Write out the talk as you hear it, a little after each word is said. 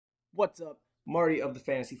What's up? Marty of the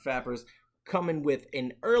Fantasy Fappers coming with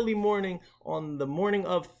an early morning on the morning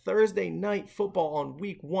of Thursday night football on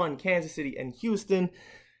week 1, Kansas City and Houston.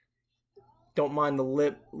 Don't mind the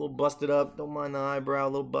lip, a little busted up. Don't mind the eyebrow, a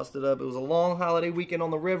little busted up. It was a long holiday weekend on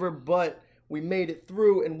the river, but we made it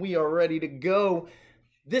through and we are ready to go.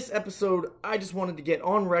 This episode, I just wanted to get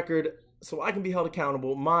on record so I can be held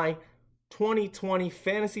accountable. My 2020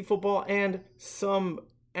 fantasy football and some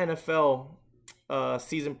NFL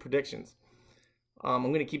season predictions. I'm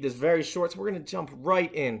going to keep this very short, so we're going to jump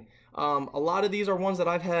right in. A lot of these are ones that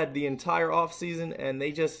I've had the entire offseason, and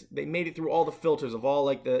they made it through all the filters of all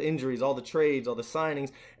like the injuries, all the trades, all the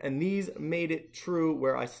signings, and these made it true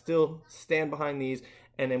where I still stand behind these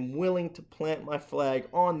and am willing to plant my flag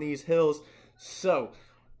on these hills. So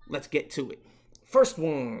let's get to it. First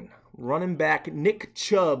one, running back Nick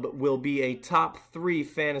Chubb will be a top 3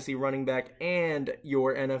 fantasy running back and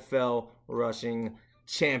your NFL rushing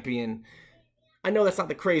champion. I know that's not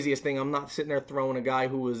the craziest thing. I'm not sitting there throwing a guy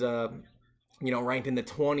who was, ranked in the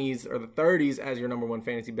 20s or the 30s as your number 1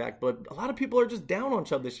 fantasy back. But a lot of people are just down on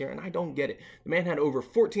Chubb this year, and I don't get it. The man had over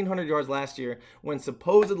 1,400 yards last year when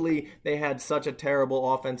supposedly they had such a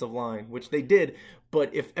terrible offensive line, which they did.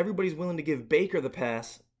 But if everybody's willing to give Baker the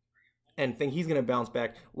pass and think he's going to bounce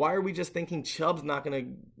back, why are we just thinking Chubb's not going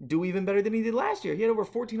to do even better than he did last year? He had over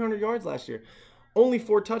 1,400 yards last year, only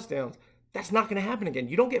 4 touchdowns. That's not going to happen again.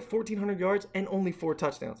 You don't get 1,400 yards and only 4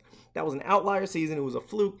 touchdowns. That was an outlier season. It was a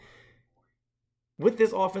fluke. With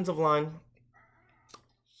this offensive line,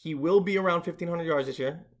 he will be around 1,500 yards this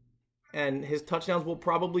year, and his touchdowns will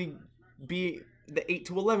probably be the 8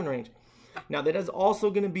 to 11 range. Now, that is also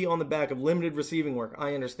going to be on the back of limited receiving work.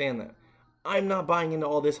 I understand that. I'm not buying into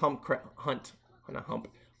all this hunt crap. I'm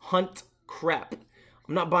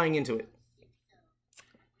not buying into it.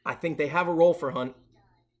 I think they have a role for Hunt.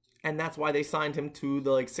 And that's why they signed him to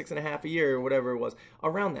the 6.5 a year or whatever it was,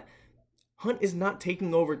 around that. Hunt is not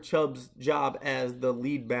taking over Chubb's job as the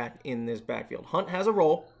lead back in this backfield. Hunt has a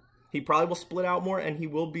role. He probably will split out more, and he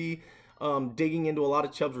will be digging into a lot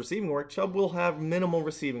of Chubb's receiving work. Chubb will have minimal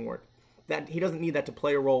receiving work. That he doesn't need that to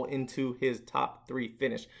play a role into his top 3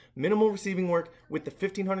 finish. Minimal receiving work with the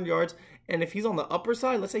 1,500 yards. And if he's on the upper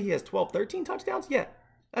side, let's say he has 12, 13 touchdowns, yeah,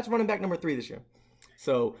 that's running back number 3 this year.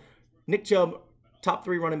 So Nick Chubb, top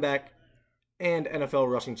 3 running back, and NFL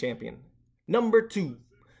rushing champion. Number 2,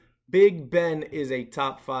 Big Ben is a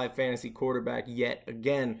top 5 fantasy quarterback yet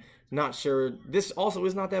again. Not sure. This also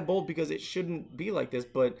is not that bold because it shouldn't be like this,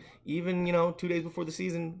 but even, 2 days before the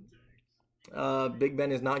season, Big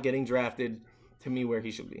Ben is not getting drafted to me where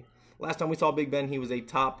he should be. Last time we saw Big Ben, he was a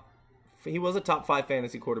top 5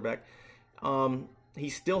 fantasy quarterback. He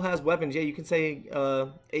still has weapons. Yeah, you can say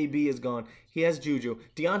AB is gone. He has Juju.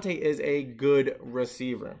 Deontay is a good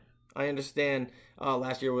receiver. I understand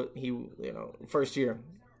last year first year.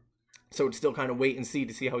 So it's still kind of wait and see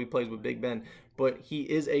to see how he plays with Big Ben. But he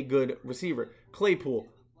is a good receiver. Claypool,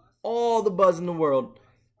 all the buzz in the world.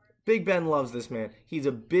 Big Ben loves this man. He's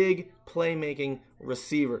a big playmaking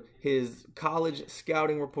receiver. His college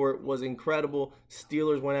scouting report was incredible.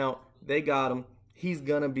 Steelers went out. They got him. He's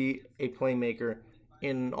going to be a playmaker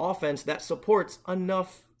in an offense that supports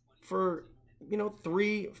enough for,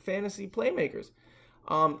 3 fantasy playmakers.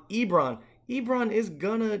 Ebron is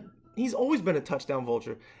he's always been a touchdown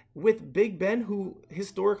vulture. With Big Ben, who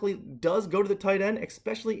historically does go to the tight end,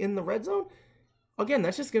 especially in the red zone, again,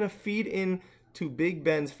 that's just going to feed into Big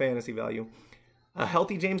Ben's fantasy value. A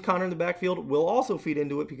healthy James Conner in the backfield will also feed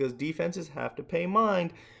into it because defenses have to pay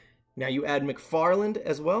mind. Now you add McFarland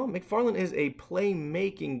as well. McFarland is a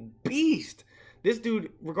playmaking beast. This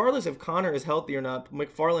dude, regardless if Connor is healthy or not,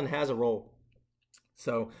 McFarland has a role.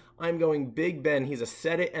 So I'm going Big Ben. He's a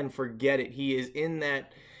set it and forget it. He is in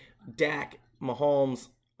that Dak, Mahomes,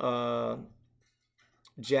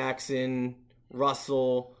 Jackson,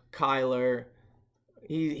 Russell, Kyler.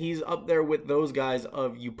 He's up there with those guys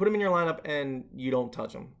of you put him in your lineup and you don't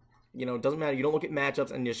touch him. It doesn't matter. You don't look at matchups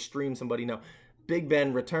and just stream somebody. No. Big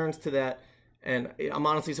Ben returns to that. And I'm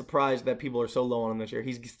honestly surprised that people are so low on him this year.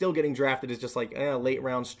 He's still getting drafted as just late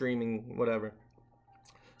round streaming, whatever.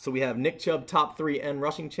 So we have Nick Chubb, top 3 and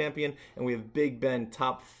rushing champion, and we have Big Ben,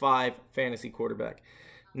 top 5 fantasy quarterback.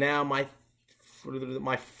 Now my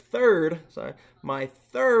third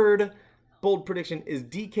bold prediction is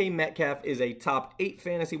DK Metcalf is a top 8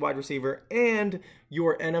 fantasy wide receiver and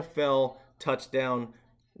your NFL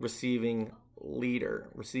receiving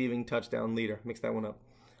touchdown leader. Mix that one up.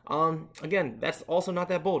 Again, that's also not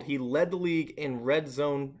that bold. He led the league in end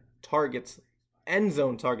zone targets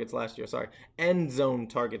last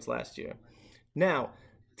year. Now,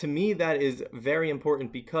 To me, that is very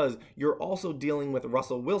important because you're also dealing with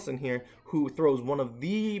Russell Wilson here, who throws one of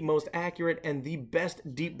the most accurate and the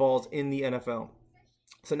best deep balls in the NFL.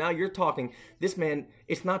 So now you're talking, this man,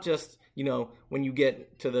 it's not just, when you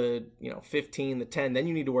get to the, 15, the 10, then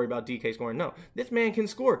you need to worry about DK scoring. No, this man can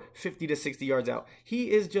score 50 to 60 yards out. He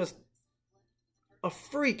is just a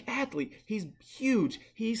freak athlete. He's huge.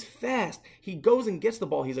 He's fast. He goes and gets the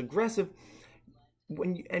ball. He's aggressive.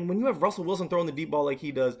 When you have Russell Wilson throwing the deep ball like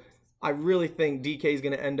he does, I really think DK is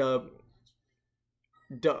going to end up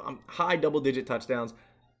high double-digit touchdowns,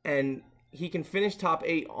 and he can finish top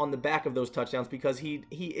 8 on the back of those touchdowns because he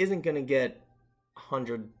isn't going to get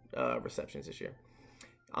 100 receptions this year.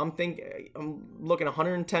 I'm looking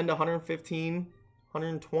 110 to 115,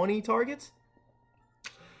 120 targets.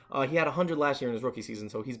 He had 100 last year in his rookie season,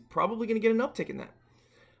 so he's probably going to get an uptick in that.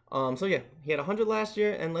 So yeah, he had 100 last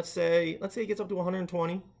year, and let's say he gets up to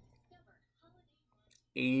 120.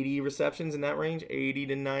 80 receptions in that range, 80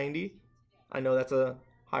 to 90. I know that's a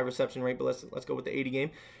high reception rate, but let's go with the 80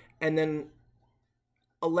 game. And then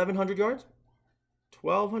 1,100 yards,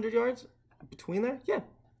 1,200 yards between there, yeah.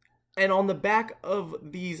 And on the back of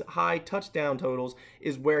these high touchdown totals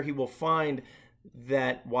is where he will find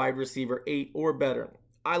that wide receiver 8 or better.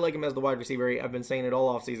 I like him as the wide receiver 8. I've been saying it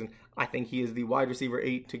all offseason. I think he is the wide receiver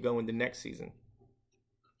 8 to go into next season.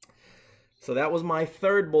 So that was my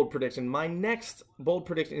third bold prediction. My next bold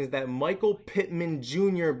prediction is that Michael Pittman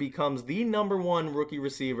Jr. becomes the #1 rookie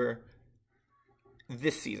receiver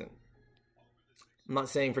this season. I'm not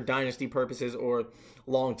saying for dynasty purposes or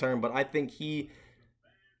long term, but I think he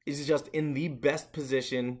is just in the best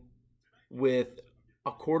position with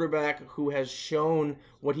a quarterback who has shown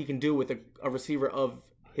what he can do with a receiver of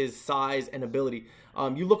his size and ability.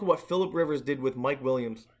 You look at what Phillip Rivers did with Mike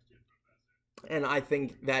Williams, and I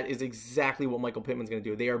think that is exactly what Michael Pittman's going to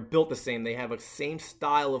do. They are built the same. They have a same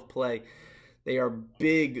style of play. They are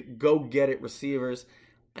big, go-get-it receivers,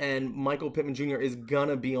 and Michael Pittman Jr. is going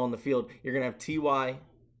to be on the field. You're going to have T.Y.,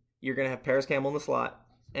 you're going to have Paris Campbell in the slot,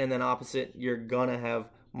 and then opposite, you're going to have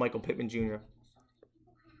Michael Pittman Jr.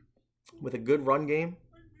 With a good run game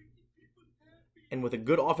and with a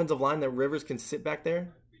good offensive line that Rivers can sit back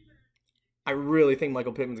there, I really think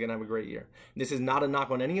Michael Pittman's going to have a great year. This is not a knock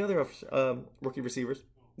on any other rookie receivers.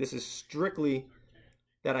 This is strictly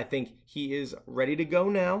that I think he is ready to go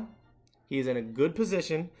now. He is in a good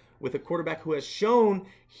position with a quarterback who has shown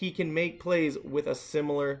he can make plays with a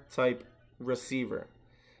similar type receiver.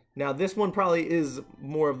 Now, this one probably is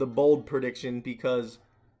more of the bold prediction because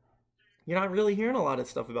you're not really hearing a lot of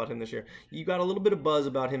stuff about him this year. You got a little bit of buzz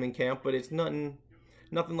about him in camp, but it's nothing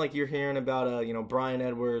like you're hearing about Brian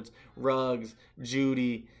Edwards, Ruggs,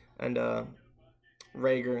 Judy, and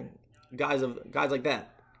Rager, guys like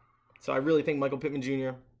that. So I really think Michael Pittman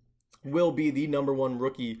Jr. will be the #1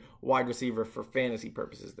 rookie wide receiver for fantasy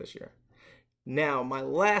purposes this year. Now, my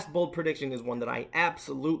last bold prediction is one that I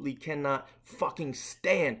absolutely cannot fucking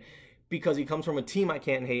stand because he comes from a team I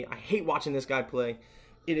can't hate. I hate watching this guy play.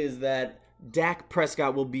 It is that Dak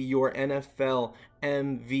Prescott will be your NFL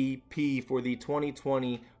MVP for the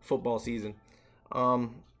 2020 football season.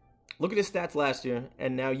 Look at his stats last year,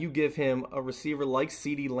 and now you give him a receiver like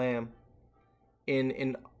CeeDee Lamb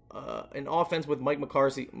in an offense with Mike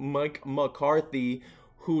McCarthy,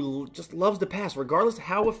 who just loves to pass. Regardless of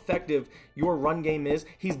how effective your run game is,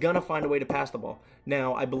 he's going to find a way to pass the ball.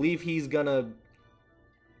 Now, I believe he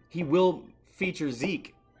will feature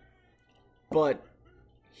Zeke, but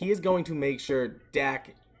he is going to make sure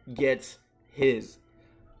Dak gets his.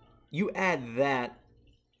 You add that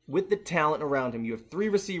with the talent around him. You have 3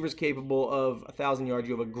 receivers capable of 1,000 yards.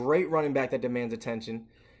 You have a great running back that demands attention.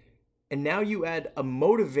 And now you add a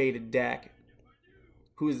motivated Dak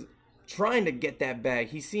who is trying to get that bag.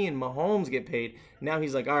 He's seeing Mahomes get paid. Now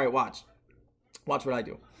he's like, all right, watch what I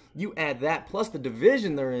do. You add that plus the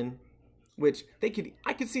division they're in, which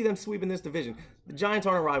I could see them sweeping this division. The Giants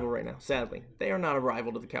aren't a rival right now, sadly. They are not a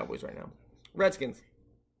rival to the Cowboys right now. Redskins,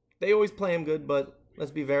 they always play them good, but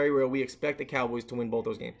let's be very real. We expect the Cowboys to win both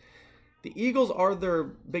those games. The Eagles are their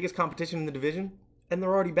biggest competition in the division, and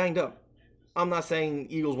they're already banged up. I'm not saying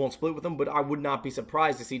Eagles won't split with them, but I would not be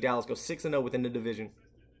surprised to see Dallas go 6-0 within the division,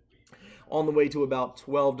 on the way to about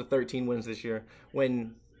 12 to 13 wins this year.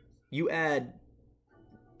 When you add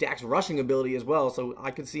Dak's rushing ability as well, so I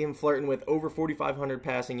could see him flirting with over 4,500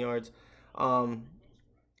 passing yards,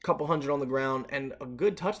 couple hundred on the ground, and a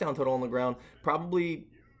good touchdown total on the ground. Probably,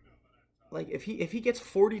 like, if he gets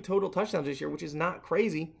 40 total touchdowns this year, which is not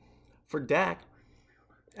crazy for Dak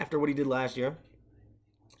after what he did last year.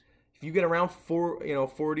 If you get around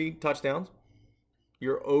 40 touchdowns,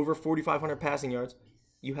 you're over 4,500 passing yards.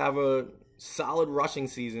 You have a solid rushing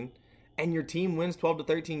season, and your team wins 12 to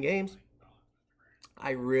 13 games,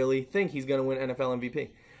 I really think he's going to win NFL MVP.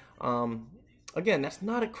 Again, that's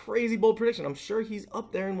not a crazy bold prediction. I'm sure he's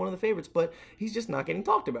up there in one of the favorites, but he's just not getting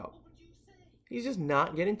talked about. He's just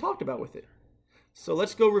not getting talked about with it. So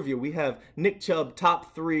let's go review. We have Nick Chubb,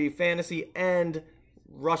 top 3 fantasy and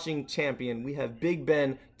rushing champion. We have Big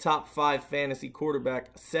Ben, top 5 fantasy quarterback.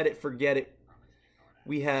 Set it, forget it.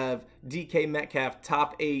 We have DK Metcalf,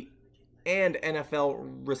 top 8 and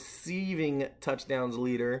NFL receiving touchdowns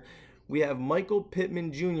leader. We have Michael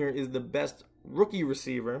Pittman Jr. is the best rookie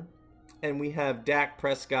receiver. And we have Dak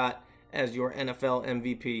Prescott as your NFL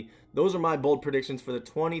MVP. Those are my bold predictions for the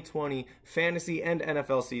 2020 fantasy and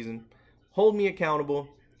NFL season. Hold me accountable.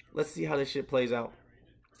 Let's see how this shit plays out.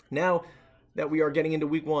 Now that we are getting into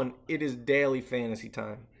week 1, it is daily fantasy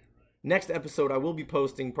time. Next episode I will be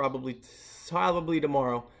posting probably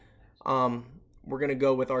tomorrow. We're going to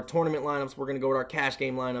go with our tournament lineups. We're going to go with our cash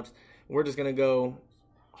game lineups. We're just going to go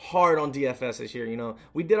hard on DFS this year. You know,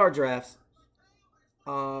 we did our drafts.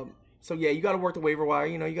 So yeah, you got to work the waiver wire.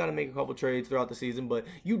 You know, you got to make a couple trades throughout the season, but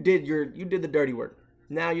you did the dirty work.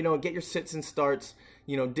 Now, you know, get your sits and starts.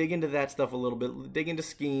 You know, dig into that stuff a little bit. Dig into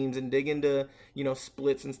schemes and dig into, you know,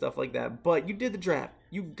 splits and stuff like that. But you did the draft.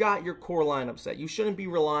 You got your core lineup set. You shouldn't be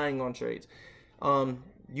relying on trades.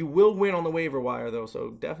 You will win on the waiver wire though, so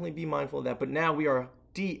definitely be mindful of that. But now we are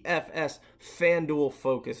DFS FanDuel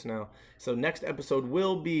focused now. So next episode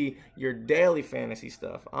will be your daily fantasy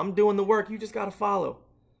stuff. I'm doing the work. You just got to follow.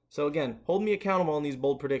 So again, hold me accountable on these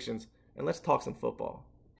bold predictions, and let's talk some football.